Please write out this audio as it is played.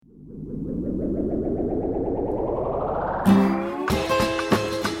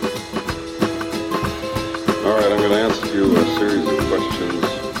questions,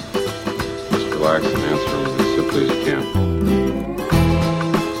 just relax and answer them as simply as you can.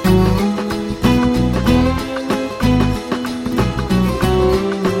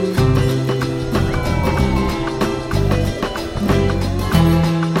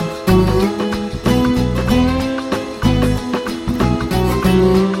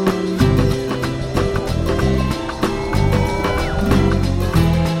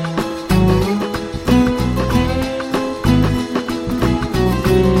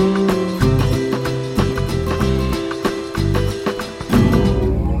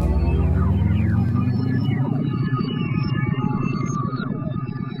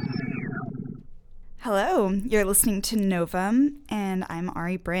 Hello, you're listening to Novum, and I'm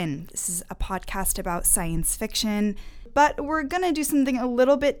Ari Bryn. This is a podcast about science fiction, but we're going to do something a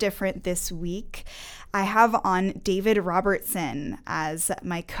little bit different this week. I have on David Robertson as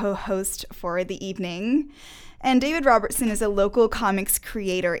my co-host for the evening. And David Robertson is a local comics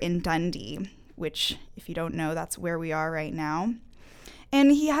creator in Dundee, which, if you don't know, that's where we are right now.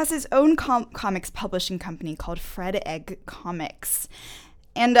 And he has his own comics publishing company called Fred Egg Comics.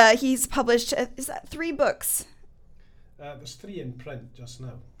 And he's published, is that 3 books? There's 3 in print just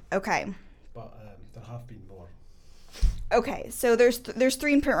now. Okay. But there have been more. Okay, so there's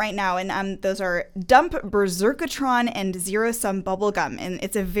 3 in print right now, and those are Dump, Berserkatron, and Zero Sum Bubblegum. And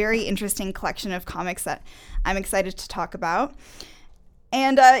it's a very interesting collection of comics that I'm excited to talk about.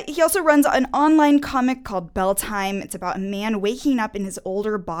 And he also runs an online comic called Bell Time. It's about a man waking up in his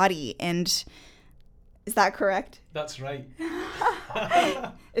older body, and is that correct? That's right.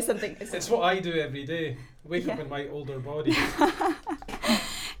 It's what I do every day. Wake up in my older body.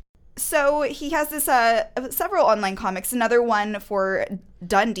 So he has this several online comics. Another one for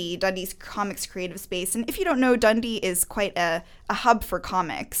Dundee's comics creative space. And if you don't know, Dundee is quite a hub for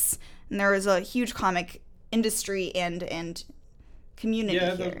comics. And there is a huge comic industry and community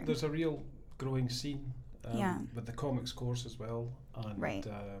here. Yeah, there's a real growing scene with the comics course as well. And right.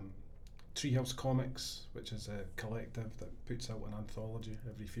 Treehouse Comics, which is a collective that puts out an anthology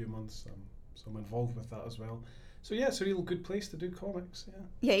every few months. So I'm involved with that as well. So yeah, it's a real good place to do comics.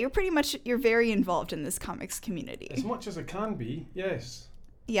 Yeah, you're very involved in this comics community. As much as I can be, yes.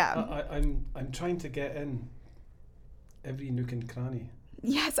 Yeah. I'm trying to get in every nook and cranny.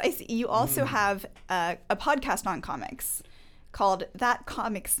 Yes, I see. You also have a podcast on comics called That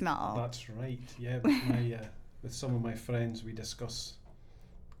Comic Smell. That's right. Yeah, with some of my friends, we discuss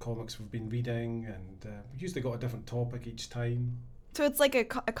comics we've been reading, and we usually got a different topic each time. So it's like a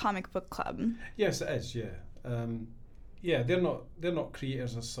comic book club. Yes, it is. Yeah, they're not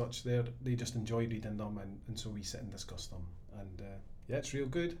creators as such. They just enjoy reading them, and so we sit and discuss them. And it's real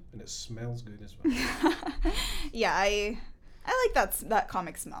good, and it smells good as well. Yeah, I like that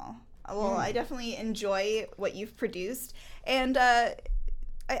comic smell. Well, I definitely enjoy what you've produced, and I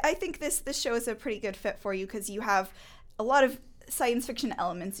think this show is a pretty good fit for you because you have a lot of science fiction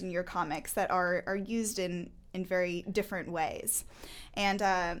elements in your comics that are used in very different ways. And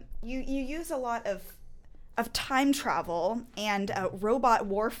you use a lot of time travel and robot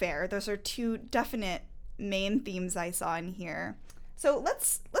warfare. Those are 2 definite main themes I saw in here. So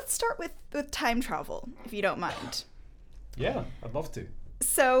let's start with time travel, if you don't mind. Yeah, I'd love to.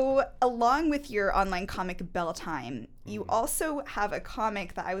 So along with your online comic Bell Time, you also have a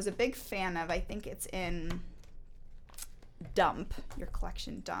comic that I was a big fan of. I think it's in Dump, your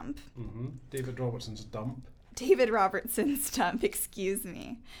collection Dump. David Robertson's Dump. Excuse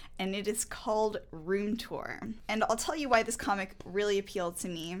me. And it is called Room Tour. And I'll tell you why this comic really appealed to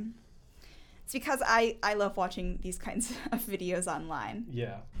me. It's because I love watching these kinds of videos online.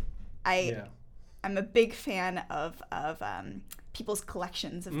 Yeah. I'm a big fan of people's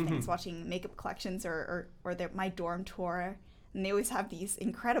collections of things, watching makeup collections or my dorm tour. And they always have these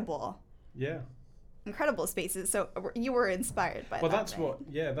incredible spaces. So you were inspired by that. Well,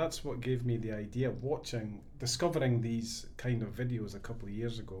 that's what gave me the idea. Discovering these kind of videos a couple of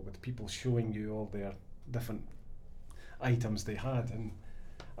years ago with people showing you all their different items they had, and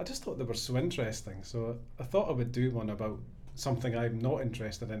I just thought they were so interesting. So I thought I would do one about something I'm not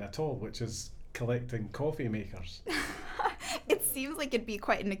interested in at all, which is collecting coffee makers. It seems like it'd be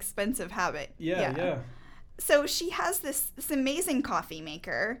quite an expensive habit. Yeah. So she has this amazing coffee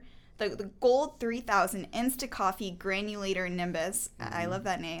maker. The Gold 3000 Insta Coffee Granulator Nimbus. I love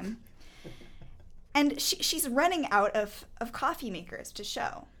that name. And she's running out of coffee makers to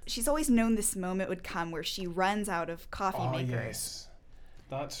show. She's always known this moment would come where she runs out of coffee makers. Yes.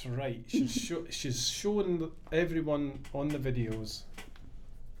 That's right. She's shown everyone on the videos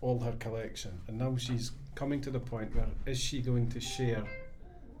all her collection, and now she's coming to the point where is she going to share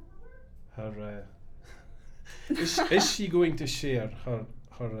her Is she going to share her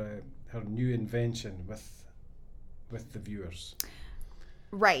new invention with the viewers?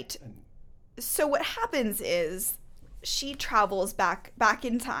 Right. And So what happens is she travels back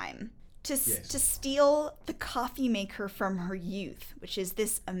in time to steal the coffee maker from her youth, which is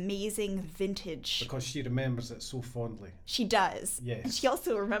this amazing vintage. because she remembers it so fondly. She does. Yes. And she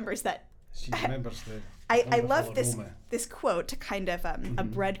also remembers that. She remembers the I wonderful love aroma. this quote to kind of a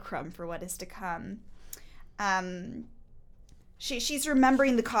breadcrumb for what is to come. She's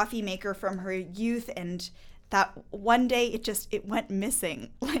remembering the coffee maker from her youth, and that one day it went missing.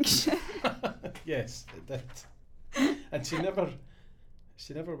 Like Yes, it did. And she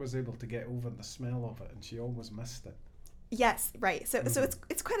never was able to get over the smell of it, and she always missed it. Yes, right. So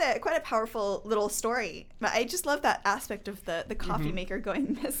it's quite a powerful little story. But I just love that aspect of the coffee maker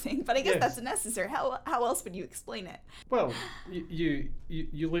going missing. But I guess Yes. that's necessary. How else would you explain it? Well, you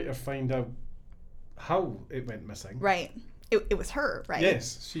later find out how it went missing. Right. It was her, right?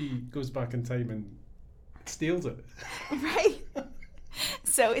 Yes, she goes back in time and steals it. Right.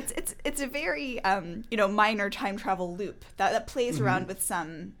 So it's a very minor time travel loop that plays around with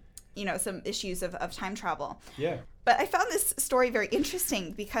some issues of time travel. Yeah. But I found this story very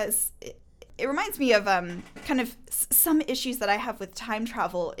interesting because it reminds me of kind of some issues that I have with time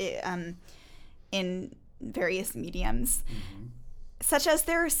travel in various mediums. Such as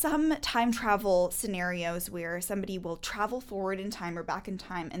there are some time travel scenarios where somebody will travel forward in time or back in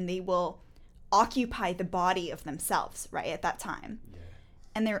time, and they will occupy the body of themselves, right, at that time. Yeah.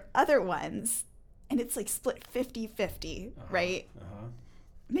 And there are other ones, and it's like split 50-50, right?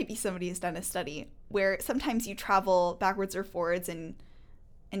 Maybe somebody has done a study where sometimes you travel backwards or forwards and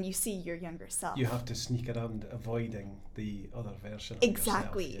you see your younger self. You have to sneak around avoiding the other version of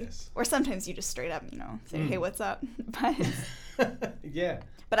Exactly. yourself. Yes. Or sometimes you just straight up, say, hey, what's up? But Yeah.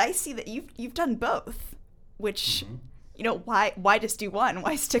 but I see that you've done both, which why just do one?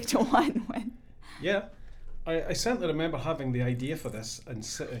 Why stick to one when? Yeah. I certainly remember having the idea for this and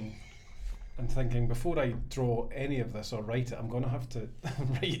sitting and thinking, before I draw any of this or write it, I'm going to have to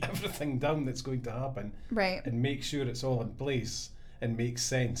write everything down that's going to happen. Right. And make sure it's all in place and makes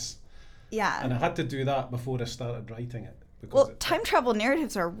sense. Yeah. And I had to do that before I started writing it. Because Well, time travel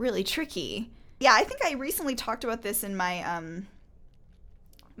narratives are really tricky. Yeah, I think I recently talked about this in my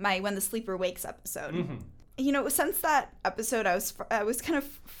my When the Sleeper Wakes episode. Since that episode, I was kind of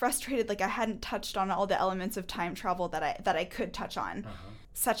frustrated, like I hadn't touched on all the elements of time travel that I could touch on,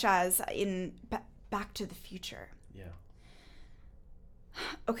 such as in Back to the Future. Yeah.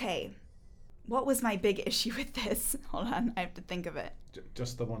 Okay, what was my big issue with this? Hold on, I have to think of it.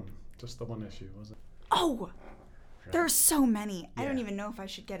 Just the one issue, was it? Oh, Right. there are so many. I don't Yeah. even know if I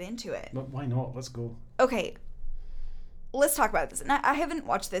should get into it. But why not? Let's go. Okay, let's talk about this. And I haven't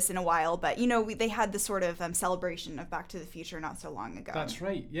watched this in a while, but they had this sort of celebration of Back to the Future not so long ago. That's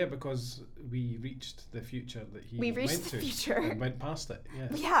right. Yeah, because we reached the future that he We reached went the to future. and went past it.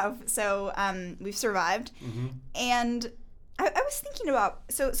 Yes. We have. So we've survived. And I was thinking about,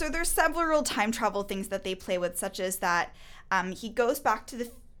 so there's several time travel things that they play with, such as that he goes back to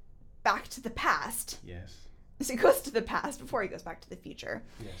the past. Yes. So he goes to the past before he goes back to the future.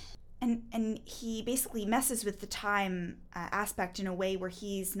 Yes. And he basically messes with the time aspect in a way where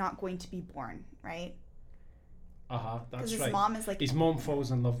he's not going to be born, right? That's Because right. his mom is like, His mom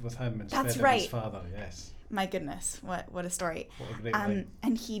falls in love with him instead That's of right. his father. Yes. my goodness, what a story. What a great line.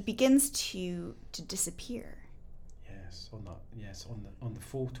 And he begins to disappear. Yes. On the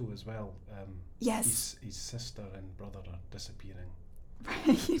photo as well. Yes. His sister and brother are disappearing.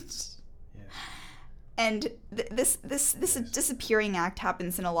 Right. Yes. And this disappearing act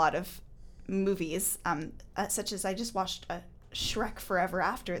happens in a lot of movies, such as I just watched Shrek Forever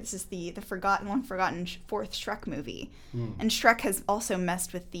After. This is the forgotten fourth Shrek movie. And Shrek has also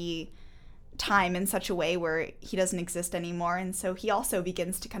messed with the time in such a way where he doesn't exist anymore, and so he also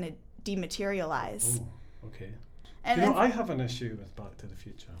begins to kind of dematerialize. Oh, okay. And I have an issue with Back to the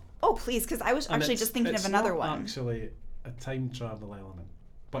Future. Oh, please, because I was actually just thinking of another one. It's not actually a time travel element,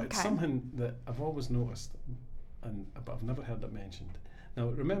 but it's Okay. something that I've always noticed, but I've never heard it mentioned. Now,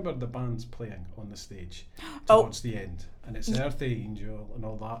 remember the band's playing on the stage towards the end, and it's Earth Angel and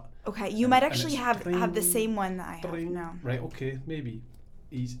all that. Okay, you And- might and actually it's have the dring, same one that I have. dring. No. Right, okay, maybe.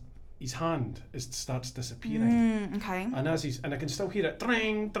 His hand starts disappearing. Okay. And I can still hear it,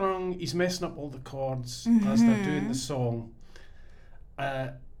 dring, drung. He's messing up all the chords as they're doing the song.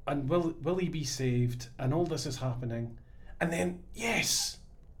 And will he be saved? And all this is happening, and then yes,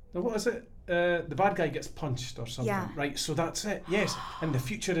 now what is it? The bad guy gets punched or something, Yeah. right? So that's it. Yes, and the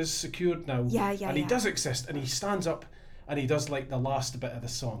future is secured now. Yeah. And he does exist, and he stands up, and he does like the last bit of the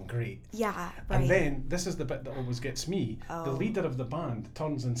song, great. Yeah, right. And then, this is the bit that always gets me, the leader of the band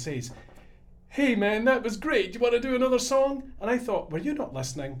turns and says, "Hey man, that was great, do you want to do another song?" And I thought, were you not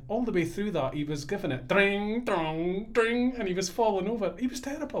listening? All the way through that, he was giving it dring, dong, dring, and he was falling over. He was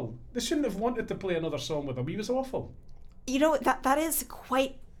terrible. They shouldn't have wanted to play another song with him. He was awful. You know, that is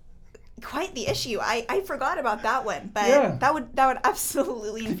quite the issue. I forgot about that one, but that would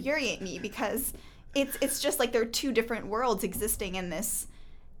absolutely infuriate me, because it's just like there are two different worlds existing in this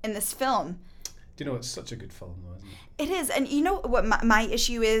film. Do you know, it's such a good film though, isn't it? It is, and you know what my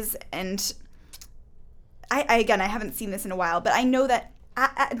issue is, and I haven't seen this in a while, but I know that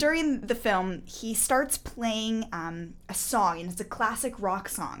during the film he starts playing a song, and it's a classic rock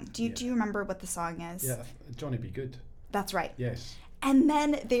song. Do you remember what the song is? Yeah, Johnny Be Good. That's right. Yes. And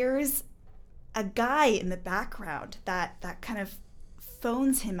then there's a guy in the background that kind of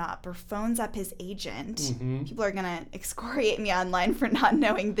phones him up, or phones up his agent. Mm-hmm. People are gonna excoriate me online for not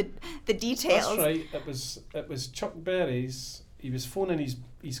knowing the details. That's right. It was Chuck Berry's. He was phoning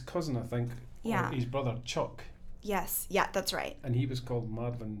his cousin, I think. Yeah. Or his brother Chuck. Yes. Yeah, that's right. And he was called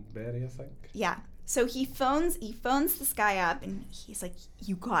Marvin Berry, I think. Yeah. So he phones this guy up, and he's like,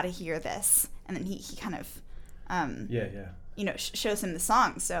 "You gotta hear this." And then he kind of shows him the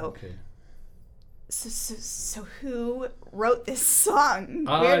song. So okay. So who wrote this song? Who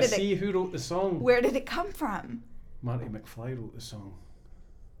wrote the song. Where did it come from? Marty McFly wrote the song.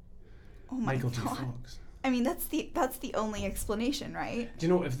 Oh my Michael God. J. Fox. I mean, that's the only explanation, right? Do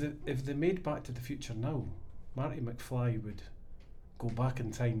you know, if they made Back to the Future now, Marty McFly would go back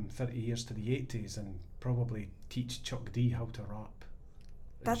in time 30 years to the 80s and probably teach Chuck D how to rap.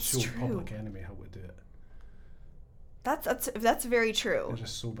 That's and show true. Public Enemy how to do it. That's very true. It's a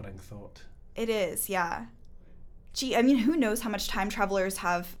sobering thought. It is, yeah. Gee, I mean, who knows how much time travelers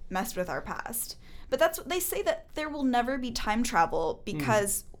have messed with our past? But they say that there will never be time travel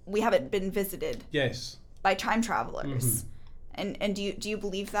because we haven't been visited. Yes. By time travelers. Mm-hmm. And do you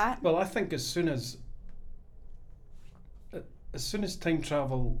believe that? Well, I think as soon as time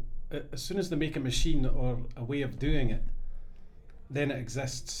travel, as soon as they make a machine or a way of doing it, then it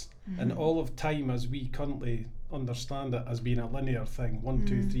exists. Mm-hmm. And all of time as we currently understand it as being a linear thing, 1,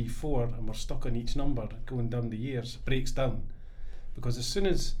 2, 3, 4, and we're stuck on each number going down the years, breaks down. Because as soon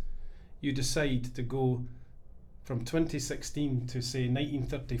as you decide to go from 2016 to say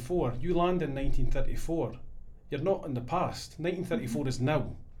 1934, you land in 1934. You're not in the past. 1934 is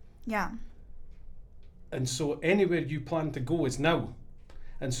now. Yeah. And so anywhere you plan to go is now.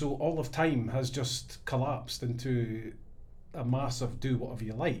 And so all of time has just collapsed into a massive do whatever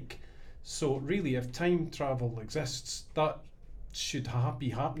you like. So really, if time travel exists, that should be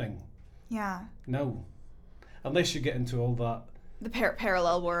happening. Yeah. Now. Unless you get into all that. The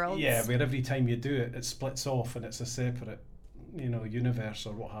parallel worlds. Yeah, where every time you do it, it splits off and it's a separate, universe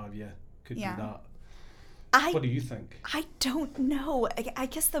or what have you. Could be that. What do you think? I don't know. I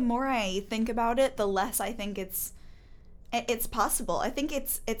guess the more I think about it, the less I think it's possible. I think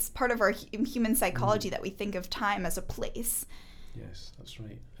it's part of our human psychology that we think of time as a place. Yes, that's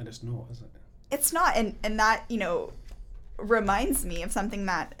right. And it's not, is it? It's not, and that, reminds me of something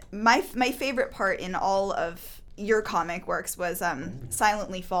that my favorite part in all of your comic works was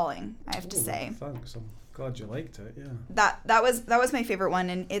Silently Falling, I have to say. Thanks. I'm glad you liked it, yeah. That was my favorite one,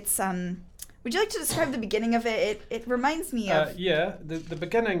 and it's would you like to describe the beginning of it? It reminds me of the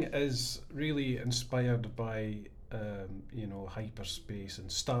beginning is really inspired by hyperspace and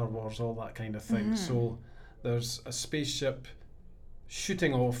Star Wars, all that kind of thing. Mm-hmm. So there's a spaceship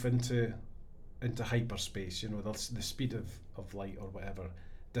shooting off into hyperspace, the speed of light or whatever,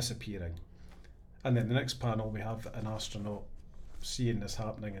 disappearing. And then the next panel we have an astronaut seeing this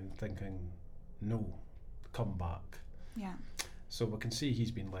happening and thinking, no, come back. Yeah. So we can see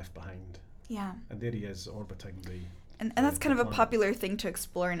he's been left behind. Yeah. And there he is orbiting the... And that's kind of a popular thing to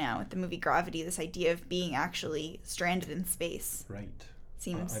explore now with the movie Gravity, this idea of being actually stranded in space. Right.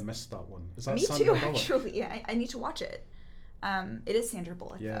 Seems... I missed that one. Is that Me Sandra too, Bullock? actually. Yeah, I need to watch it. It is Sandra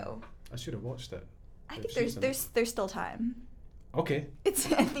Bullock, though. I should have watched it. I think there's still time. Okay. I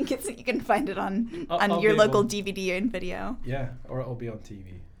think you can find it on I'll your local DVD and video. Yeah, or it'll be on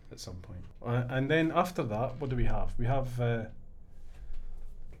TV at some point. And then after that, what do we have? We have...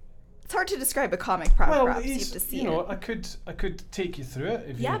 It's hard to describe a comic, perhaps. You have to see it. I could take you through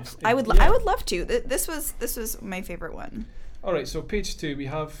it. I would love to. This was my favorite one. All right, so page 2, we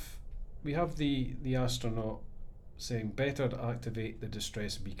have the astronaut saying, better to activate the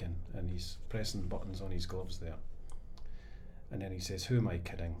distress beacon, and he's pressing buttons on his gloves there. And then he says, who am I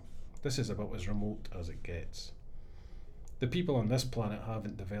kidding? This is about as remote as it gets. The people on this planet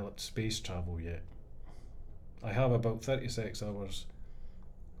haven't developed space travel yet. I have about 36 hours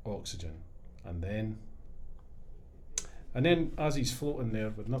oxygen, and then as he's floating there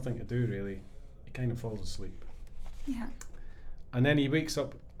with nothing to do really, he kind of falls asleep. Yeah. And then he wakes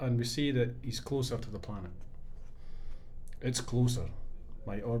up and we see that he's closer to the planet. It's closer.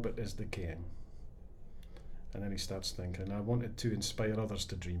 My orbit is decaying. And then he starts thinking, I wanted to inspire others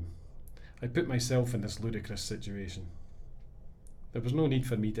to dream. I put myself in this ludicrous situation. There was no need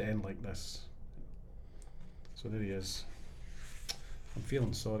for me to end like this. So there he is. I'm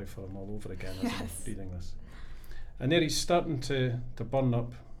feeling sorry for him all over again as I'm reading this. And there he's starting to burn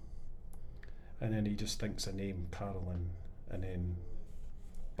up. And then he just thinks a name, Carolyn, and then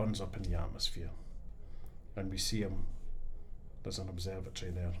burns up in the atmosphere. And we see him. There's an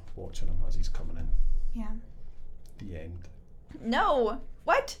observatory there watching him as he's coming in. Yeah. The end. No!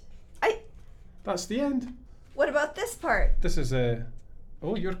 What? That's the end. What about this part? This is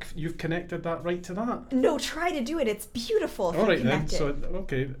you've connected that right to that. No, try to do it. It's beautiful. All right then. So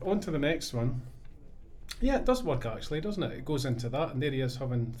okay, on to the next one. Yeah, it does work actually, doesn't it? It goes into that, and there he is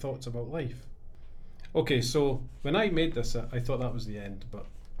having thoughts about life. Okay, so when I made this, I thought that was the end, but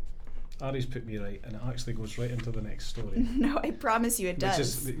Ari's put me right, and it actually goes right into the next story. No, I promise you it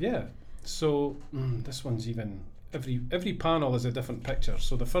does. Yeah. So this one's even every panel is a different picture.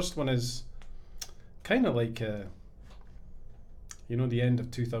 So the first one is kind of like the end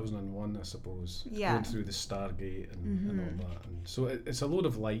of 2001, I suppose. Yeah. Going through the Stargate and all that, and so it's a load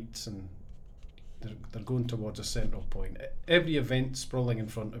of lights, and they're going towards a central point. Every event sprawling in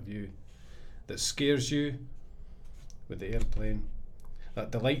front of you that scares you, with the airplane,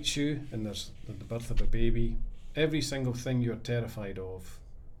 that delights you, and there's the birth of a baby. Every single thing you're terrified of.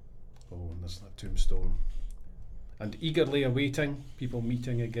 Oh, and there's that tombstone. And eagerly awaiting people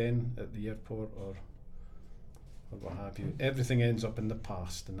meeting again at the airport or what have you. Everything ends up in the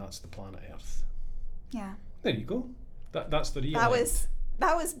past, and that's the planet Earth. Yeah. There you go. That's the real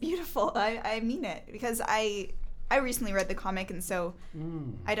That was beautiful. I mean it, because I recently read the comic, and so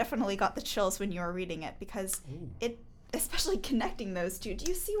I definitely got the chills when you were reading it, because it, especially connecting those two. Do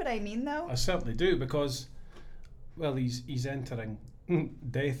you see what I mean, though? I certainly do, because, well, he's entering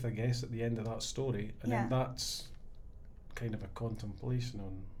death, I guess, at the end of that story, and then that's kind of a contemplation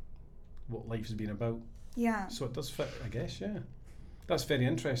on what life's been about. Yeah. So it does fit, I guess, yeah. That's very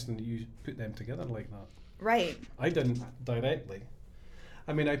interesting that you put them together like that. Right. I didn't directly.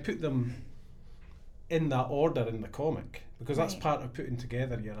 I mean, I put them in that order in the comic, because that's part of putting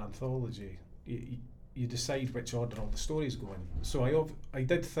together your anthology. You decide which order all the stories go in. So I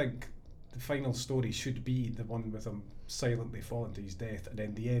did think the final story should be the one with him silently falling to his death, and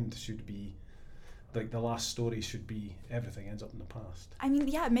then the end should be, like, the last story should be everything ends up in the past. I mean,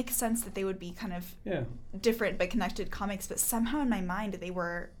 yeah, it makes sense that they would be kind of different but connected comics, but somehow in my mind they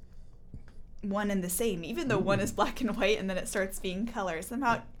were one and the same, even though one is black and white and then it starts being color.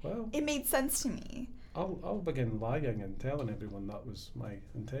 Somehow it made sense to me. I'll begin lying and telling everyone that was my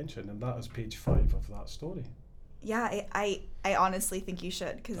intention, and that is page 5 of that story. Yeah, I honestly think you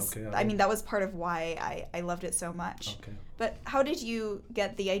should, because I mean, that was part of why I loved it so much. Okay. But how did you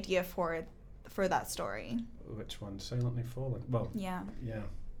get the idea for that story? Which one? Silently Falling? Well, yeah.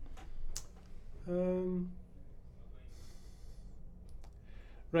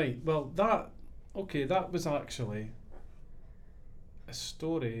 Right, well, that was actually a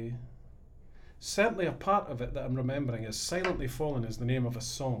story. Certainly a part of it that I'm remembering is Silently Falling is the name of a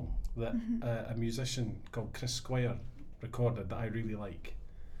song that a musician called Chris Squire recorded that I really like.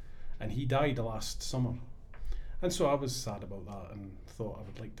 And he died last summer. And so I was sad about that and thought I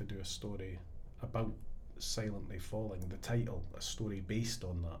would like to do a story about Silently Falling, the title, a story based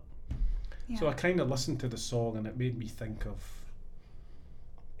on that. Yeah. So I kind of listened to the song, and it made me think of,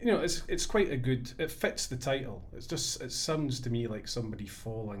 it's quite a good, it fits the title. It sounds to me like somebody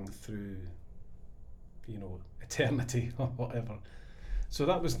falling through, eternity or whatever. So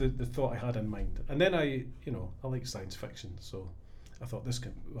that was the thought I had in mind. And then I like science fiction, so I thought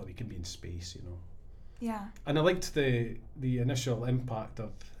he can be in space, Yeah. And I liked the initial impact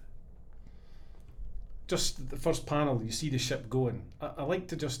of just the first panel. You see the ship going. I like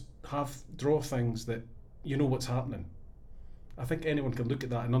to just draw things that what's happening. I think anyone can look at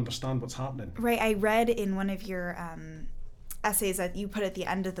that and understand what's happening. Right. I read in one of your essays that you put at the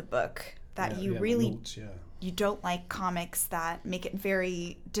end of the book that you really notes, you don't like comics that make it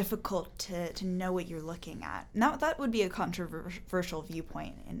very difficult to know what you're looking at. Now that would be a controversial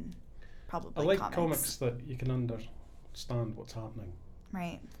viewpoint in probably I like comics that you can understand what's happening.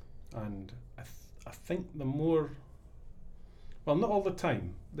 Right. And I think the more, well, not all the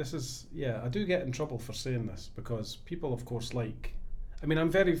time. This is, I do get in trouble for saying this, because people, of course, like, I mean, I'm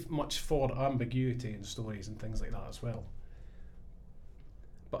very much for ambiguity in stories and things like that as well.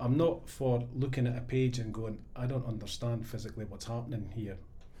 But I'm not for looking at a page and going, I don't understand physically what's happening here.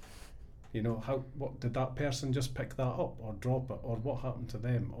 You know, what did that person just pick that up or drop it, or what happened to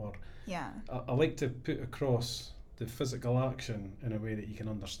them? Or Yeah. I like to put across the physical action in a way that you can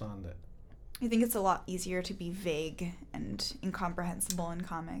understand it. I think it's a lot easier to be vague and incomprehensible in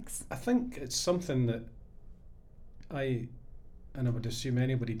comics. I think it's something that I would assume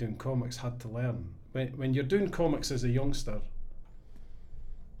anybody doing comics had to learn. When you're doing comics as a youngster,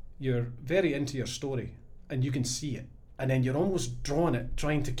 you're very into your story and you can see it, and then you're almost drawing it,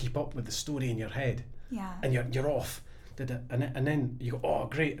 trying to keep up with the story in your head. Yeah. And you're off. And then you go, oh,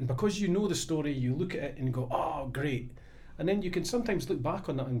 great. And because you know the story, you look at it and go, oh, great. And then you can sometimes look back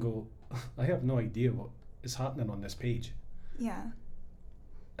on that and go, I have no idea what is happening on this page. Yeah.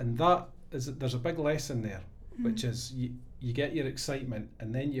 And there's a big lesson there, which is you get your excitement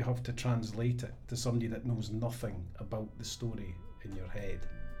and then you have to translate it to somebody that knows nothing about the story in your head.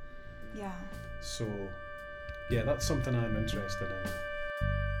 Yeah. So, yeah, that's something I'm interested in.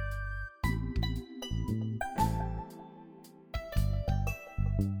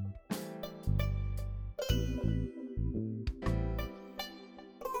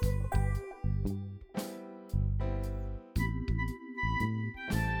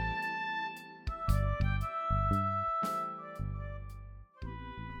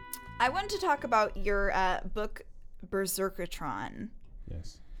 I wanted to talk about your book, Berserkatron.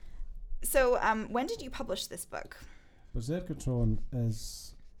 Yes. So, when did you publish this book? Berserkatron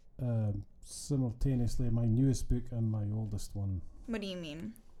is simultaneously my newest book and my oldest one. What do you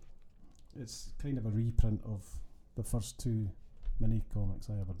mean? It's kind of a reprint of the first two mini comics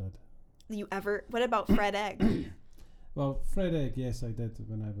I ever did. What about Fred Egg? Well, Fred Egg, yes, I did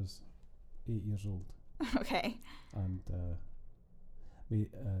when I was 8 years old. Okay. And we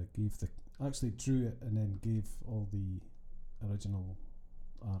actually drew it and then gave all the original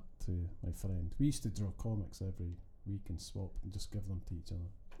art to my friend. We used to draw comics every week and swap and just give them to each other.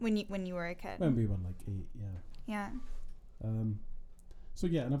 When you were a kid? When we were like 8, yeah. Yeah. So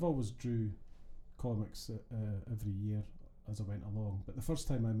yeah, and I've always drew comics every year as I went along. But the first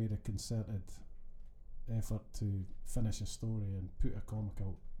time I made a concerted effort to finish a story and put a comic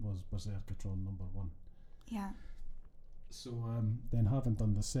out was Berserkatron #1. Yeah. So then having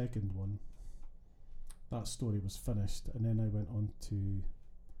done the second one, that story was finished, and then I went on to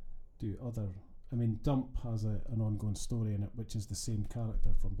do other. I mean, Dump has an ongoing story in it, which is the same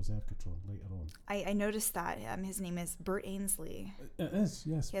character from Berserkatron later on. I noticed that. His name is Bert Ainsley. It is,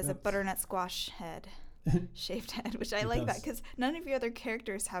 yes. He has a butternut squash head, shaped head, which I like that because none of your other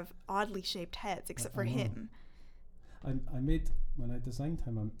characters have oddly shaped heads except for him. I made, when I designed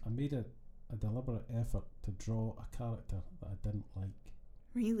him, I made a deliberate effort to draw a character that I didn't like.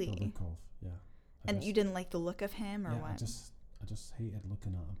 Really? The look of, yeah. And you didn't like the look of him, or yeah, what? I just hated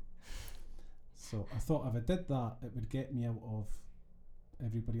looking at him. So I thought if I did that, it would get me out of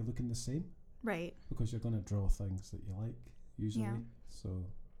everybody looking the same. Right. Because you're going to draw things that you like, usually. Yeah. So.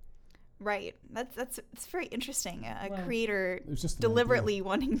 Right. It's very interesting. A creator just deliberately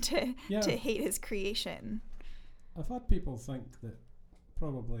wanting to hate his creation. I've had people think that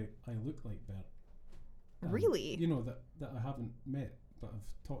probably I look like Bert. Really? You know, that I haven't met, but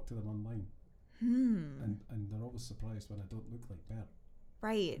I've talked to them online. And they're always surprised when I don't look like Bert.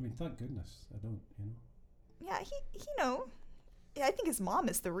 Right. I mean, thank goodness I don't, you know. Yeah, I think his mom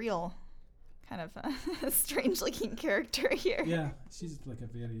is the real kind of strange looking character here. Yeah, she's like a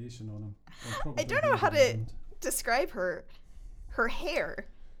variation on him. I don't know how to describe her hair.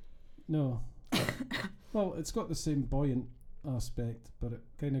 No. Well, it's got the same buoyant aspect, but it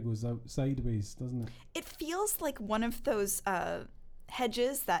kind of goes out sideways, doesn't it? It feels like one of those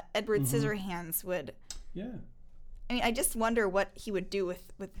hedges that Edward Scissorhands would. Yeah. I mean, I just wonder what he would do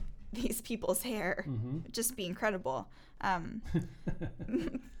with these people's hair. It'd just be incredible.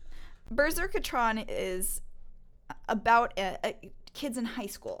 Berserkatron is about kids in high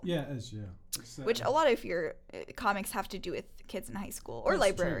school. Yeah, it is, yeah. Which a lot of your comics have to do with kids in high school or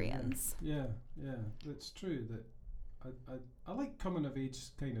librarians. True, yeah. It's true that I like coming of age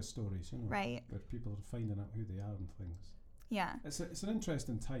kind of stories, you know. Right. Where people are finding out who they are and things. Yeah. It's an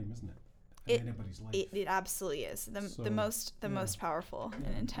interesting time, isn't it? In anybody's life. It absolutely is. The most powerful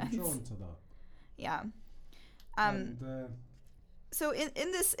and intense. I'm drawn to that. Yeah. So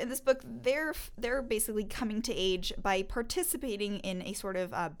in this book, they're basically coming to age by participating in a sort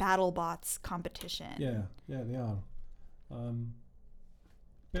of BattleBots competition. Yeah, they are.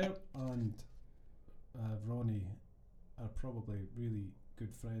 Bert and Ronnie are probably really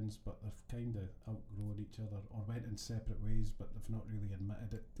good friends, but they've kind of outgrown each other or went in separate ways, but they've not really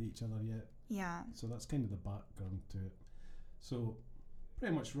admitted it to each other yet. Yeah. So that's kind of the background to it. So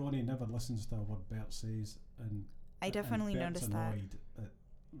pretty much Ronnie never listens to a word Bert says, and I definitely and Bert's noticed that. annoyed at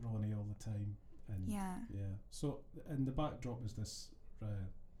Ronnie all the time. And Yeah. So, and the backdrop is this,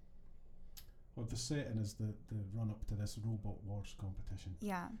 the setting is the run up to this robot wars competition.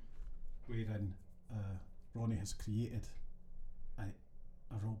 Yeah. Wherein Ronnie has created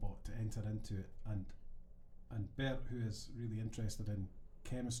a robot to enter into it, and Bert, who is really interested in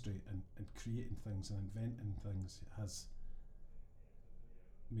chemistry and creating things and inventing things, has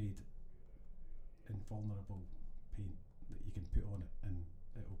made invulnerable paint that you can put on it and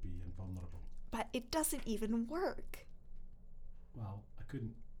it will be invulnerable. But it doesn't even work. Well, I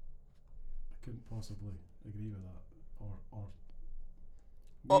couldn't possibly agree with that.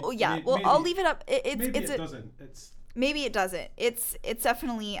 I'll leave it up. Maybe It doesn't. maybe it doesn't. It's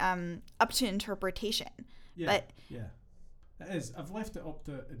definitely up to interpretation. But it is. I've left it up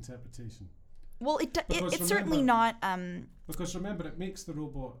to interpretation. Well, Because it's certainly not. Because remember, it makes the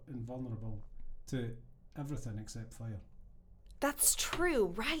robot invulnerable to everything except fire. That's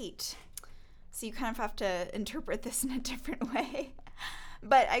true, right? So you kind of have to interpret this in a different way.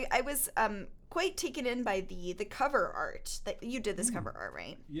 But I was quite taken in by the cover art that you did. This cover art,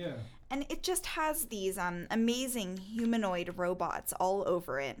 right? Yeah. And it just has these amazing humanoid robots all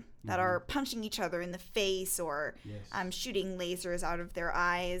over it that are punching each other in the face or shooting lasers out of their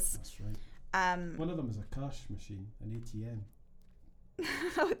eyes. That's right. One of them is a cash machine, an ATM.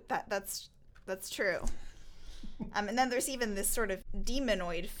 That's true. And then there's even this sort of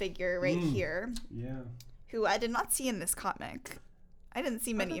demonoid figure right here. Yeah. Who I did not see in this comic. I didn't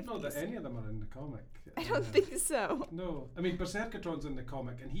see many of these. I don't know that any of them are in the comic. I don't think so. No. I mean, Berserkatron's in the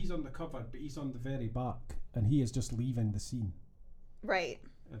comic, and he's on the cover, but he's on the very back, and he is just leaving the scene. Right.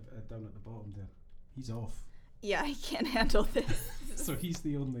 Down at the bottom there. He's off. Yeah, I can't handle this. So he's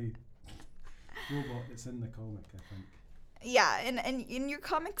the only robot that's in the comic, I think. Yeah, and in your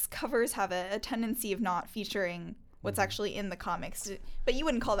comics, covers have a tendency of not featuring what's actually in the comics. But you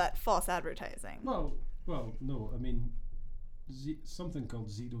wouldn't call that false advertising. Well, no. I mean, something called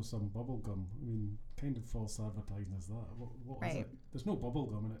Zero Sum Bubblegum. I mean, kind of false advertising is that? What is it? There's no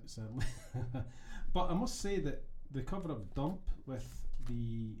bubblegum in it, certainly. But I must say that the cover of Dump with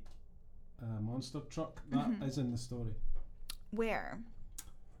the monster truck, that is in the story. Where?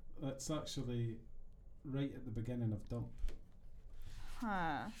 That's actually right at the beginning of Dump.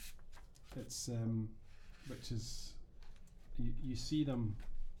 Huh. It's which is you see them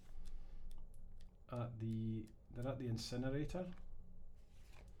they're at the incinerator.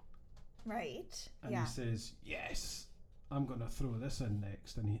 Right. And he says, "Yes, I'm going to throw this in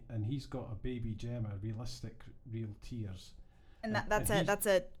next." And he's got a baby Gemma, realistic, real tears. And that's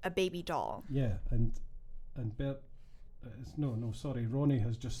a baby doll. Yeah, and Bert. Sorry. Ronnie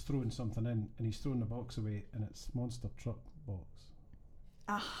has just thrown something in, and he's thrown the box away, and it's Monster Truck box.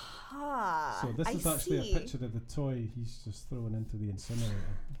 Aha. So this is actually a picture of the toy he's just thrown into the incinerator.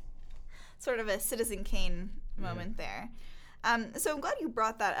 Sort of a Citizen Kane moment there. So I'm glad you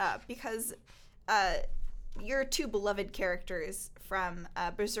brought that up because your two beloved characters from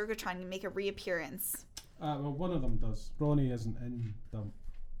Berserkatron make a reappearance. Well, one of them does. Ronnie isn't in Dump.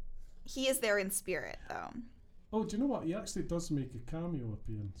 He is there in spirit, though. Oh, do you know what? He actually does make a cameo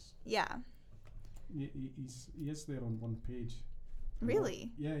appearance. Yeah. He is there on one page.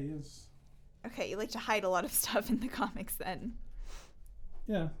 Really? Yeah, he is. Okay, you like to hide a lot of stuff in the comics then.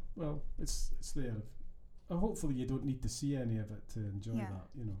 Yeah, well, it's there. Hopefully you don't need to see any of it to enjoy that,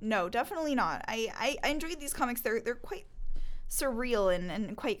 you know. No, definitely not. I enjoyed these comics. They're quite surreal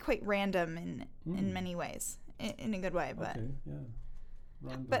and quite random in many ways. In a good way, but okay, yeah.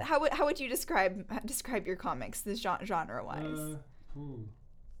 Random. But how would you describe your comics, this genre wise?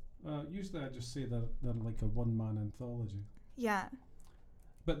 Usually I just say they're like a one-man anthology. Yeah.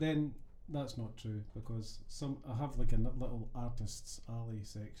 But then that's not true because I have like a little artists alley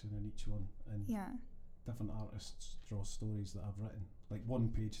section in each one, and different artists draw stories that I've written, like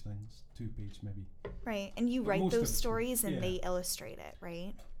 1-page things, 2-page maybe. Right, and you write those stories and they illustrate it,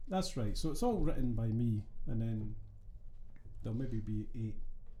 right? That's right. So it's all written by me, and then there'll maybe be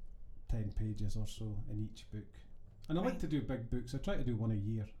 8-10 pages or so in each book. And I like to do big books. I try to do one a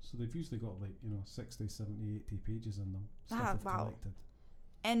year. So they've usually got 60, 70, 80 pages in them. Stuff I've collected.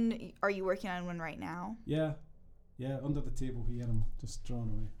 And are you working on one right now? Yeah. Yeah, under the table here. I'm just drawing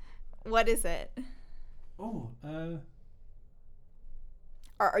away. What is it? Oh,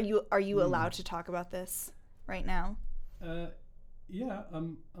 Are you allowed to talk about this right now? Yeah,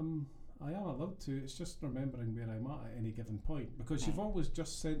 I'm I am allowed to. It's just remembering where I'm at any given point, because you've always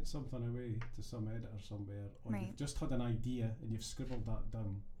just sent something away to some editor somewhere, or you've just had an idea and you've scribbled that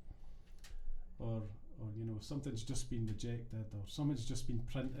down, or something's just been rejected, or something's just been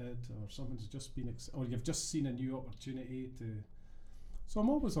printed, or something's just been or you've just seen a new opportunity to. So I'm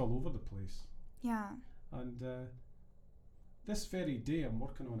always all over the place. Yeah. And this very day, I'm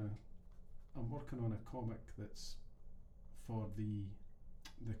working on a comic that's for the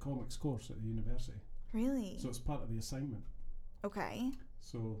comics course at the university. Really? So it's part of the assignment. Okay.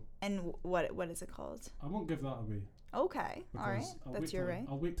 So. And what is it called? I won't give that away. Okay. All right. That's your right.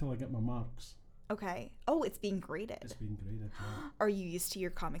 I'll wait till I get my marks. Okay. Oh, it's being graded. It's being graded. Yeah. Are you used to your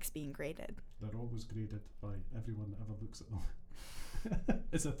comics being graded? They're always graded by everyone that ever looks at them.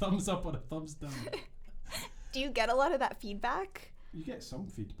 It's a thumbs up or a thumbs down. Do you get a lot of that feedback? You get some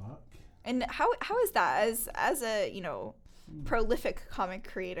feedback. And how is that as a prolific comic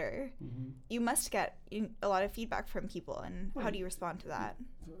creator? Mm-hmm. You must get a lot of feedback from people, and how do you respond to that?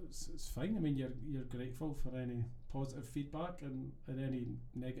 It's fine. I mean, you're grateful for any positive feedback and any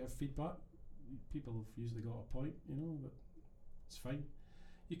negative feedback. People have usually got a point, but it's fine.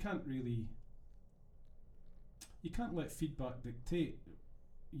 You can't let feedback dictate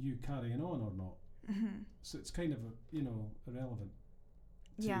you carrying on or not. Mm-hmm. So it's kind of irrelevant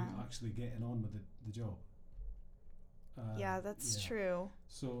to actually getting on with the job. That's true.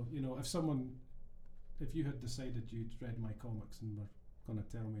 So if you had decided you'd read my comics and were going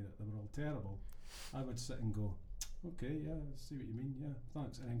to tell me that they were all terrible, I would sit and go, okay, yeah, I see what you mean, yeah,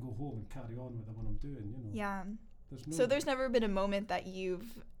 thanks, and then go home and carry on with the one I'm doing, Yeah. There's never been a moment that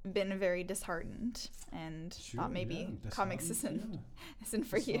you've been very disheartened and thought maybe comics isn't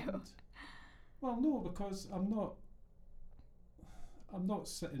for you. Well, no, because I'm not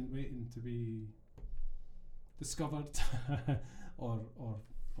sitting waiting to be discovered or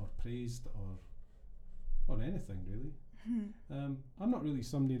praised or anything really. Mm-hmm. I'm not really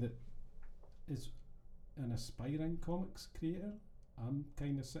somebody that is an aspiring comics creator. I'm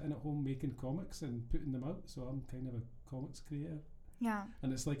kind of sitting at home making comics and putting them out, so I'm kind of a comics creator. Yeah.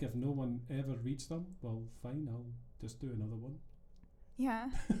 And it's like if no one ever reads them, well, fine, I'll just do another one. Yeah.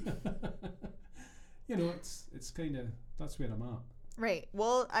 It's kind of, that's where I'm at. Right.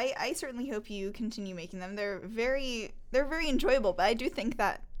 Well, I certainly hope you continue making them. They're very enjoyable, but I do think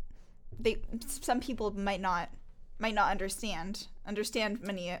that some people might not understand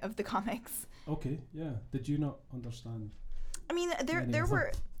many of the comics. Okay, yeah. Did you not understand? I mean, there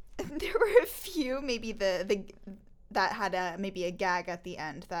were a few, maybe the that had maybe a gag at the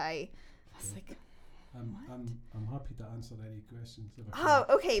end that I was like, I'm happy to answer any questions. Oh,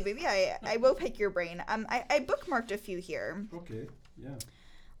 okay, maybe I will pick your brain. I bookmarked a few here. Okay, yeah.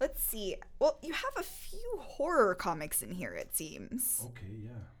 Let's see. Well, you have a few horror comics in here, it seems. Okay,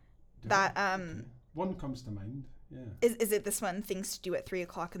 yeah. Okay. One comes to mind. Yeah. Is it this one, Things to Do at 3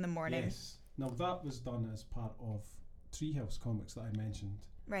 o'clock in the morning? Yes. Now that was done as part of Treehouse Comics that I mentioned.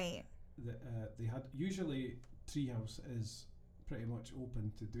 Right. They had, usually Treehouse is pretty much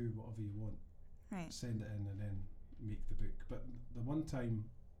open to do whatever you want. Right. Send it in and then make the book. But the one time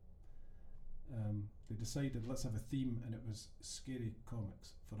they decided let's have a theme, and it was scary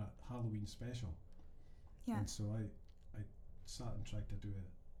comics for a Halloween special. Yeah. And so I sat and tried to do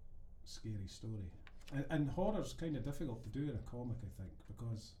a scary story. And horror's kind of difficult to do in a comic, I think,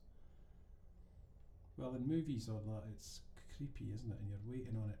 because, well, in movies or that, it's creepy, isn't it? And you're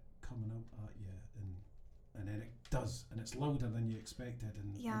waiting on it coming out at you, and then it does, and it's louder than you expected.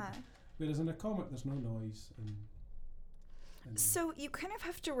 And whereas in a comic, there's no noise. And so you kind of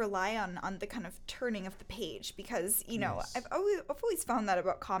have to rely on the kind of turning of the page, because Yes. I've always found that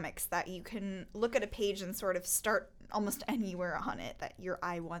about comics, that you can look at a page and sort of start almost anywhere on it that your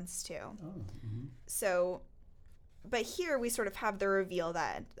eye wants to. Oh, mm-hmm. So, but here we sort of have the reveal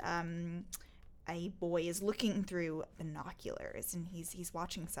that a boy is looking through binoculars and he's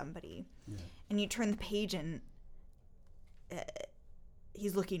watching somebody, and you turn the page and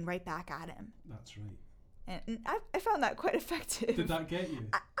he's looking right back at him. That's right. And I found that quite effective. Did that get you?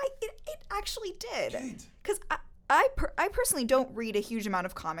 It actually did. Good. Because I personally don't read a huge amount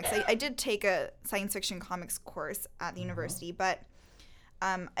of comics. I did take a science fiction comics course at the university, but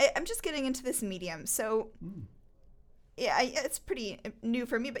I'm just getting into this medium. So, yeah, it's pretty new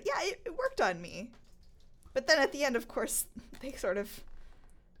for me. But yeah, it worked on me. But then at the end, of course, they sort of...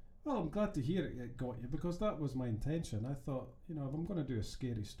 Well, I'm glad to hear it got you, because that was my intention. I thought, if I'm going to do a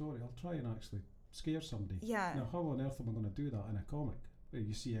scary story, I'll try and actually scare somebody. Yeah. Now, how on earth am I going to do that in a comic where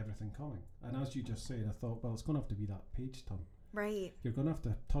you see everything coming? And as you just said, I thought, well, it's going to have to be that page turn. Right. You're going to have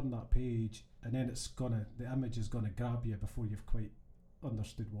to turn that page, and then the image is going to grab you before you've quite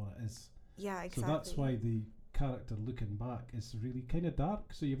understood what it is. Yeah, exactly. So that's why the character looking back is really kind of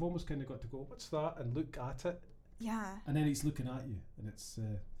dark. So you've almost kind of got to go, what's that? And look at it. Yeah. And then he's looking at you, and it's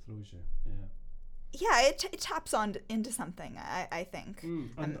throws you. Yeah. Yeah, it taps on into something, I think.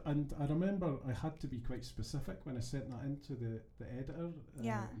 And I remember I had to be quite specific when I sent that into the editor,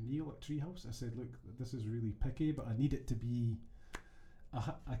 Neil at Treehouse. I said, look, this is really picky, but I need it to be...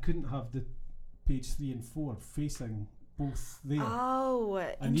 I couldn't have the page 3 and 4 facing both there. Oh,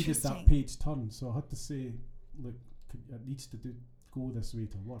 I needed that page turned, so I had to say, look, it needs to go this way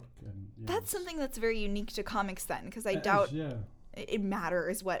to work. And that's something that's very unique to comics then, because I doubt it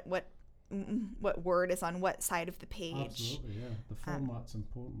matters what word is on what side of the page. Absolutely, yeah. The format's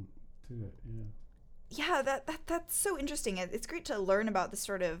important to it, yeah. Yeah, that's so interesting. It's great to learn about this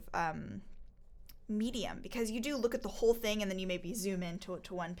sort of medium, because you do look at the whole thing and then you maybe zoom into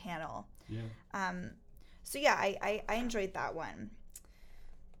one panel. Yeah. So yeah, I enjoyed that one.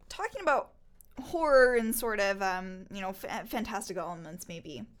 Talking about horror and sort of fantastical elements,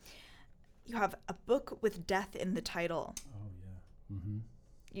 maybe. You have a book with death in the title. Oh yeah. Mm-hmm.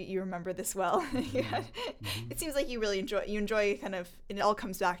 You remember this well. Yeah. Mm-hmm. It seems like you really enjoy kind of, and it all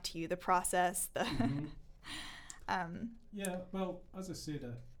comes back to you, the process. Yeah, well, as I said,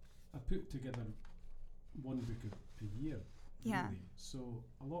 I put together one book a year. Yeah. Really. So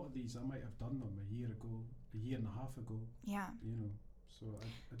a lot of these I might have done them a year and a half ago. Yeah. So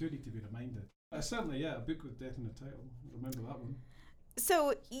I do need to be reminded. Certainly, a book with death in the title. Remember that one.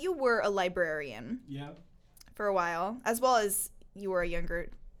 So you were a librarian. Yeah. For a while, as well as you were a younger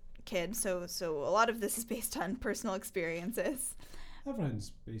kid, so a lot of this is based on personal experiences.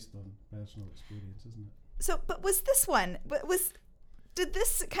 Everything's based on personal experience, isn't it? So, but was this one, did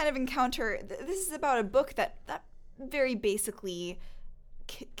this kind of encounter, this is about a book that very basically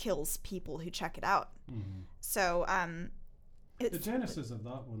kills people who check it out. Mm-hmm. So, the genesis of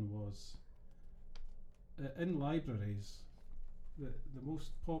that one was, in libraries, the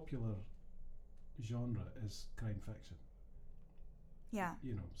most popular genre is crime fiction. Yeah.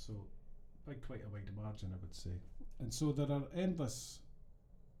 So by quite a wide margin, I would say. And so there are endless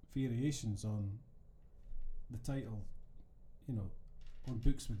variations on the title, on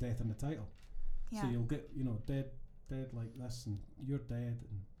books with death in the title. Yeah. So you'll get, dead like this, and you're dead,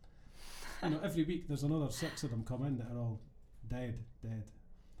 and every week there's another 6 of them come in that are all dead.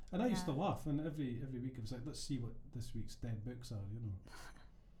 And I used to laugh, and every week I was like, let's see what this week's dead books are,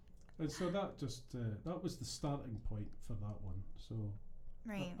 And so that just that was the starting point for that one. So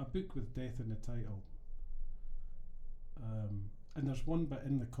right. a book with death in the title. And there's one bit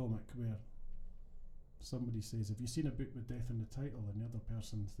in the comic where somebody says, have you seen a book with death in the title? And the other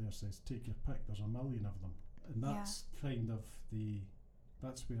person there says, take your pick, there's 1 million of them. And that's kind of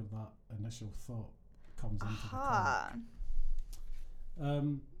that's where that initial thought comes into the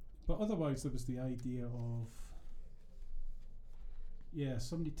comic. But otherwise there was the idea of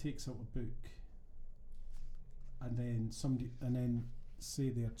somebody takes out a book and then say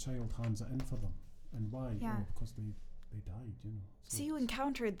their child hands it in for them. And why? Yeah. Oh, because they died, So you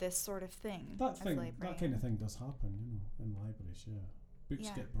encountered this sort of thing. That kind of thing does happen, in libraries, yeah. Books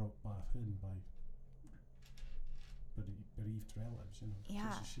get brought back in by bereaved relatives, Yeah.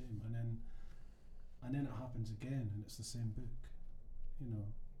 It's a shame. And then it happens again and it's the same book,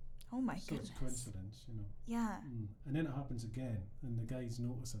 Oh my so goodness. it's coincidence, Yeah. And then it happens again, and the guy's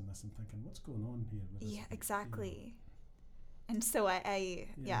noticing this and thinking, "What's going on here?" With this book, exactly. And so I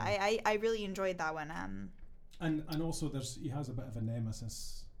really enjoyed that one. And also he has a bit of a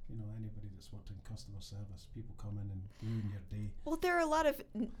nemesis. Anybody that's worked in customer service, people come in and ruin your day. Well, there are a lot of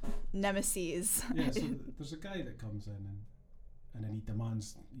nemesis. Yeah, so there's a guy that comes in and then he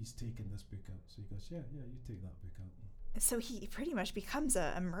demands he's taking this book out. So he goes, yeah, you take that book out. So he pretty much becomes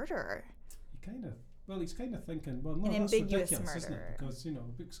a murderer. He's kind of thinking, well, no, an that's ambiguous ridiculous, murderer. isn't it?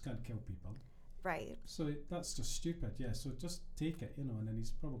 Because, books can't kill people. Right. So that's just stupid, yeah. So just take it, and then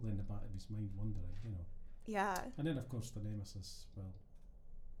he's probably in the back of his mind wondering, Yeah. And then, of course, the nemesis, well,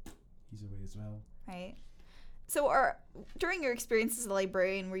 he's away as well. Right. So during your experience as a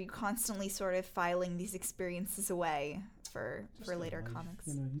librarian, were you constantly sort of filing these experiences away for later life, comics?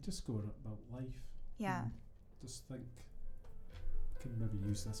 You just go about life. Yeah. Just think, I can maybe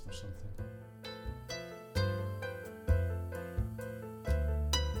use this for something.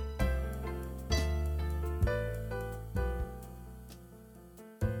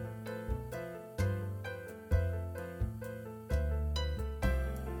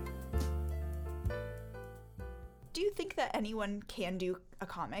 Do you think that anyone can do a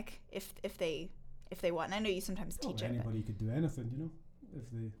comic if they want? I know you sometimes teach it. Anybody could do anything, if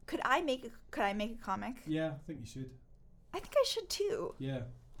they. Could I make a comic? Yeah, I think you should. I think I should too. Yeah,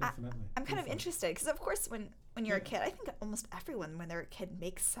 definitely. I'm kind Go of for it. interested because, of course, when you're a Yeah. kid, I think almost everyone when they're a kid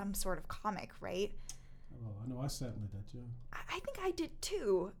makes some sort of comic, right? Well, I know I certainly did, yeah. I think I did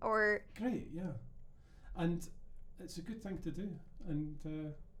too. Or Great, yeah. And it's a good thing to do.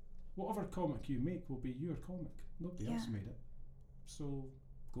 And whatever comic you make will be your comic. Nobody else Yeah. made it. So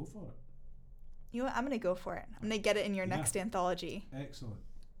go for it. you know what? I'm gonna go for it. I'm gonna get it in your Yeah. next anthology. Excellent.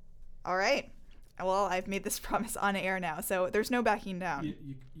 All right. Well, I've made this promise on air now, so there's no backing down.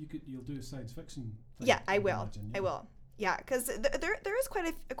 You'll do a science fiction thing. Yeah, I I'd will. imagine, I will. Yeah, because there is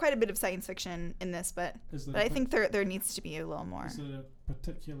quite a bit of science fiction in this, but Is there I a think there needs to be a little more. Is there a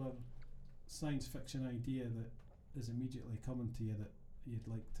particular science fiction idea that is immediately coming to you that you'd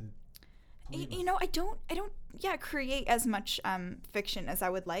like to play with? You know, I don't create as much fiction as I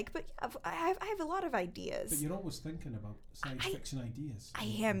would like, but yeah, I have a lot of ideas. But you're always thinking about science fiction ideas. I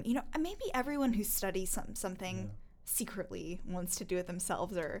am. You know, maybe everyone who studies something Yeah. secretly wants to do it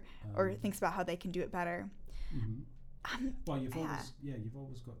themselves or thinks about how they can do it better. Mhm. Well, you've yeah.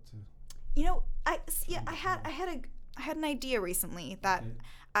 always got to. You know, I had an idea recently that Okay.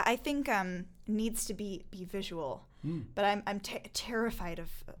 I think needs to be visual, but I'm terrified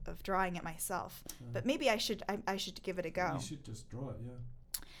of drawing it myself. But maybe I should give it a go. You should just draw it,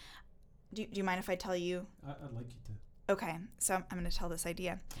 yeah. Do you mind if I tell you? I'd like you to. Okay, so I'm going to tell this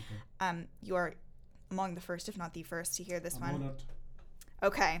idea. Okay. You are among the first, if not the first, to hear this I'm one. honored.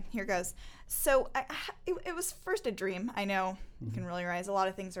 Okay, here goes. So it was first a dream. I know you can really realize a lot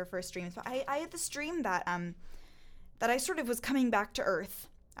of things are first dreams, but I had this dream that I sort of was coming back to Earth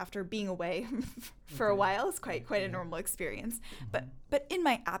after being away for a while. It's quite a normal experience. But in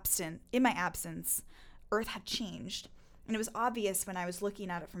my absence, Earth had changed, and it was obvious when I was looking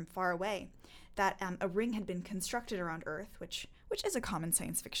at it from far away that a ring had been constructed around Earth, which is a common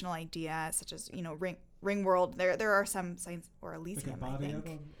science fictional idea, such as ring world. There are some science or Elysium, Like a I barrier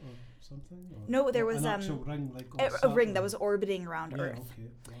think. or something? Or No, there was an actual ring, like a ring that was orbiting around yeah, Earth. okay.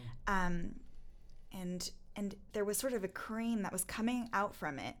 Wow. And there was sort of a crane that was coming out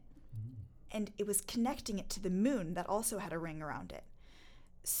from it, and it was connecting it to the moon that also had a ring around it.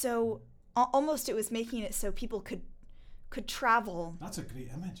 So almost it was making it so people could travel. That's a great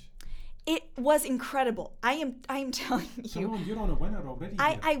image. It was incredible. I am telling you. Come on, you're on a winner already.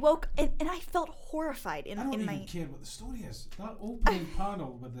 I woke and I felt horrified I don't even care what the story is. That opening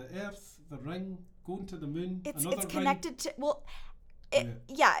panel with the Earth, the ring, going to the moon, It's another connected to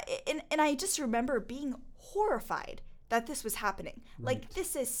and I just remember being horrified that this was happening. Right. Like,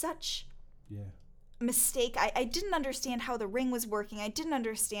 this is such Yeah. mistake. I didn't understand how the ring was working. I didn't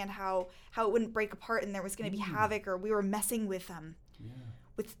understand how it wouldn't break apart and there was going to be havoc, or we were messing with Yeah.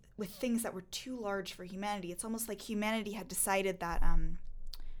 with things that were too large for humanity. It's almost like humanity had decided that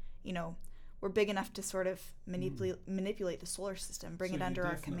we're big enough to sort of manipulate the solar system, bring it under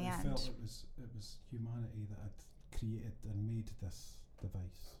our command. Felt it was humanity that had created and made this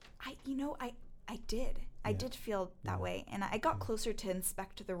device. I did. I Yeah. did feel that Yeah. way, and I got closer to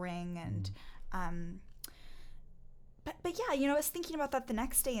inspect the ring, and but yeah, I was thinking about that the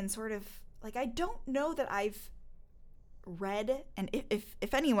next day, and sort of like, I don't know that I've read, and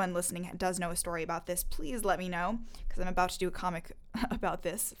if anyone listening does know a story about this, please let me know, because I'm about to do a comic about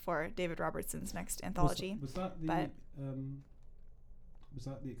this for David Robertson's next anthology. Was that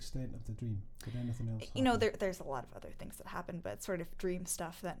the extent of the dream? Did anything else happen? There's a lot of other things that happen, but it's sort of dream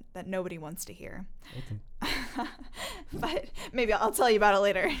stuff that nobody wants to hear. Okay. But maybe I'll tell you about it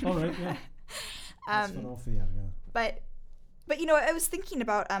later. All right, yeah. That's for off air, yeah. But I was thinking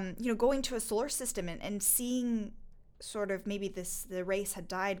about going to a solar system and seeing sort of maybe the race had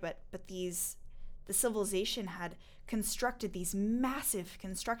died, but the civilization had constructed these massive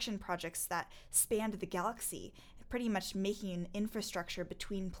construction projects that spanned the galaxy, pretty much making an infrastructure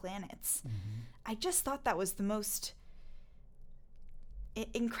between planets. I just thought that was the most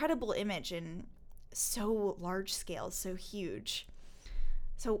incredible image, and so large scale, so huge.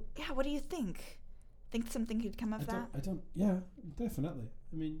 So yeah, what do you think? Think something could come of that? Yeah, definitely.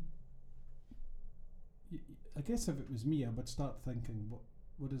 I mean, I guess if it was me, I would start thinking,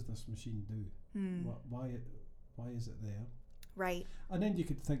 what does this machine do? Why is it there? Right. And then you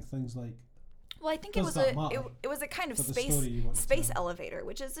could think things like, well, I think does that matter it was a kind of for the story you want to space tell? elevator,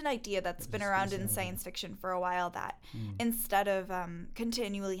 which is an idea that's been a around space in elevator. science fiction for a while, that instead of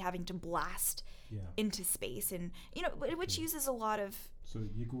continually having to blast Yeah. into space, and which uses a lot of So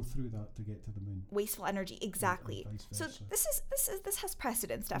you go through that to get to the moon. wasteful energy. Exactly. And vice So versa. this has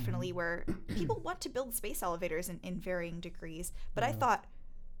precedence, definitely, where people want to build space elevators in varying degrees. But I Yeah. thought,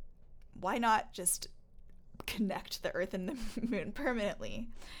 why not just connect the Earth and the moon permanently?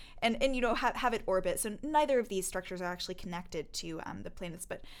 and you know, have it orbit. So neither of these structures are actually connected to the planets,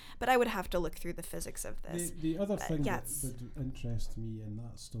 but I would have to look through the physics of this. The other thing that yes. would interest me in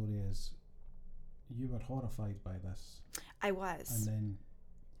that story is you were horrified by this. I was. And then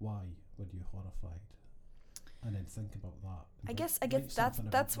why were you horrified? And then think about that. I guess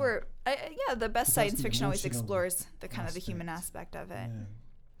that's where the best science fiction always explores the kind of the human aspect of it. Yeah.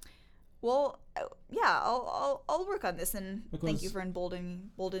 Well, I'll work on this, and because thank you for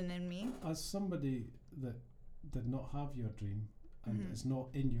emboldening me. As somebody that did not have your dream and it's not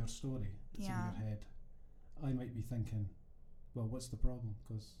in your story, it's in your head, I might be thinking, well, what's the problem?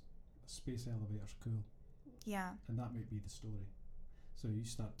 Because a space elevator's cool. Yeah. And that might be the story. So you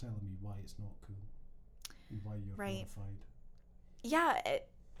start telling me why it's not cool and why you're horrified. Yeah,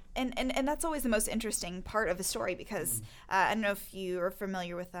 and that's always the most interesting part of a story, because I don't know if you are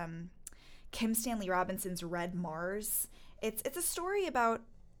familiar with Kim Stanley Robinson's Red Mars. It's a story about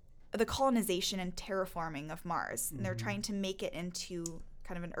the colonization and terraforming of Mars, and they're trying to make it into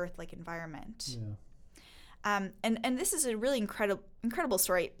kind of an Earth-like environment. Yeah. And this is a really incredible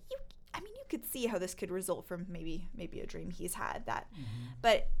story. You could see how this could result from maybe a dream he's had that.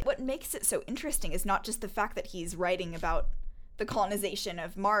 But what makes it so interesting is not just the fact that he's writing about the colonization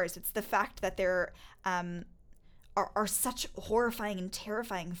of Mars. It's the fact that there are such horrifying and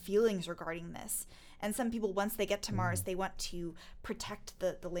terrifying feelings regarding this. And some people, once they get to Mars, they want to protect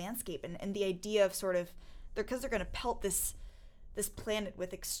the landscape, and the idea of sort of, because they're going to pelt this planet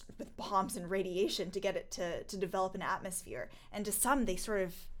with bombs and radiation to get it to develop an atmosphere. And to some, they sort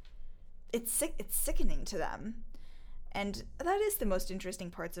of, it's sickening to them. And that is the most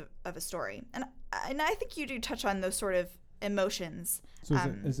interesting parts of a story. And I think you do touch on those sort of emotions. So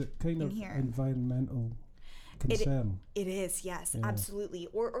is it kind of here. Environmental concern? It is, yes, absolutely.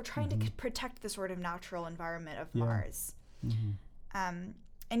 Or trying to protect the sort of natural environment of Mars. And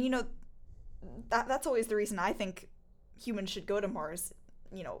you know, that's always the reason I think humans should go to Mars,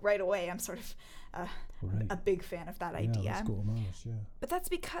 you know, right away. I'm sort of a big fan of that idea. Let's go to Mars, But that's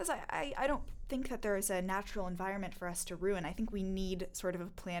because I don't think that there is a natural environment for us to ruin. I think we need sort of a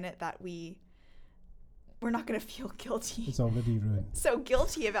planet that we're not going to feel guilty. It's already ruined. So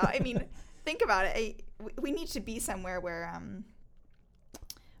guilty about. I mean, think about it. We need to be somewhere where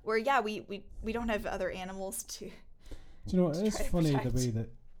we don't have other animals to. Do you know, it's funny the way that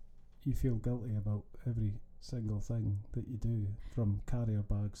you feel guilty about every single thing that you do, from carrier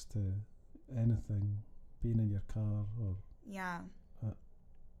bags to anything, being in your car or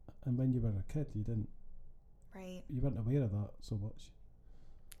and when you were a kid you didn't, you weren't aware of that so much.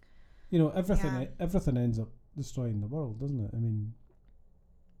 You know, everything ends up destroying the world, doesn't it? I mean,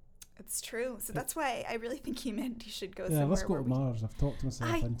 it's true. So that's why I really think humanity should go somewhere. Let's go to Mars. I've talked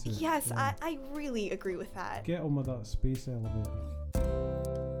myself into it. Yes, I really agree with that. Get on with that space elevator.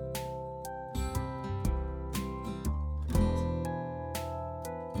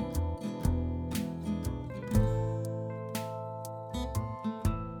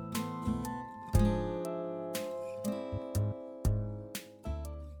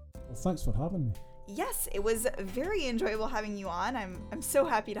 Thanks for having me. Yes, it was very enjoyable having you on. I'm so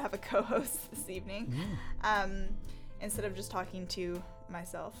happy to have a co-host this evening, instead of just talking to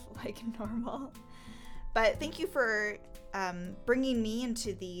myself like normal. But thank you for bringing me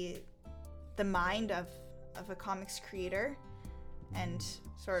into the mind of a comics creator and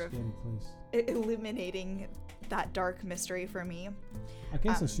sort of illuminating that dark mystery for me. I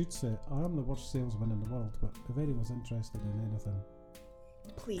guess I should say I am the worst salesman in the world, but if anyone's interested in anything,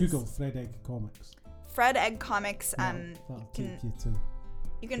 please Google Fred Egg Comics. Fred Egg Comics. That'll take you to.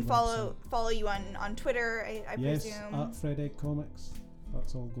 You can follow you on Twitter. I presume. Yes, at Fred Egg Comics.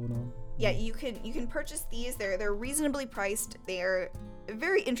 That's all going on. Yeah, you can purchase these. They're reasonably priced. They're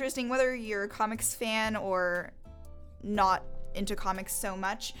very interesting, whether you're a comics fan or not into comics so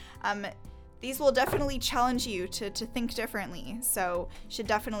much. These will definitely challenge you to think differently. So you should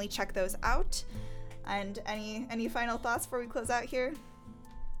definitely check those out. And any final thoughts before we close out here?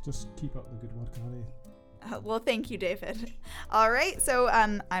 Just keep up the good work, Ari. Well, thank you, David. All right, so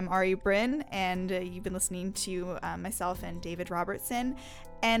I'm Ari Bryn, and you've been listening to myself and David Robertson,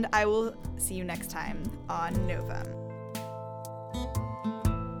 and I will see you next time on Novum.